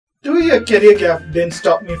3-year career gap didn't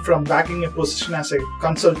stop me from bagging a position as a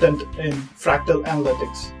consultant in fractal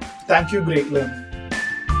analytics. Thank you, Great Learn.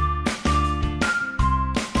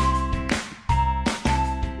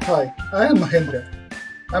 Hi, I am Mahendra.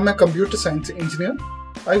 I'm a computer science engineer.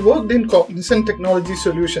 I worked in Cognizant Technology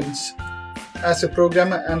Solutions as a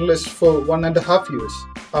programmer analyst for 1.5 years,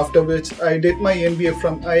 after which I did my MBA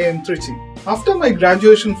from IIM Trichy. After my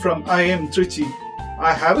graduation from IIM Trichy,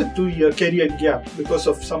 I have a 2-year career gap because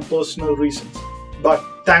of some personal reasons. But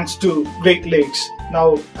thanks to Great Lakes,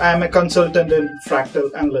 now I am a consultant in fractal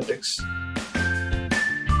analytics.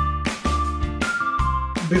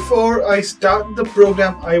 Before I start the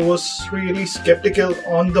program, I was really skeptical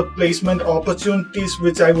on the placement opportunities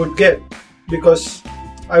which I would get because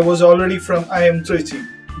I was already from IIM Trichy.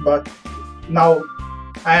 But now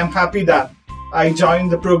I am happy that I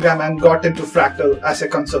joined the program and got into fractal as a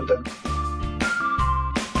consultant.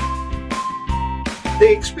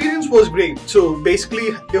 The experience was great. So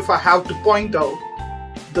basically, if I have to point out,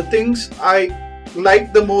 the things I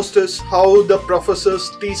like the most is how the professors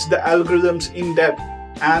teach the algorithms in depth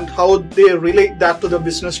and how they relate that to the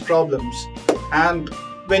business problems. And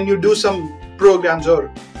when you do some programs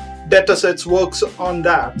or datasets works on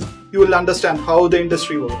that, you will understand how the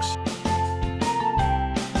industry works.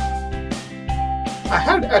 I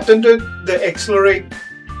had attended the Accelerate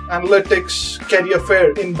Analytics Career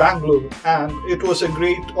Fair in Bangalore, and it was a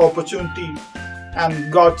great opportunity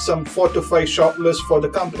and got some 4 to 5 shortlists for the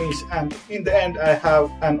companies, and in the end I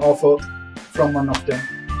have an offer from one of them.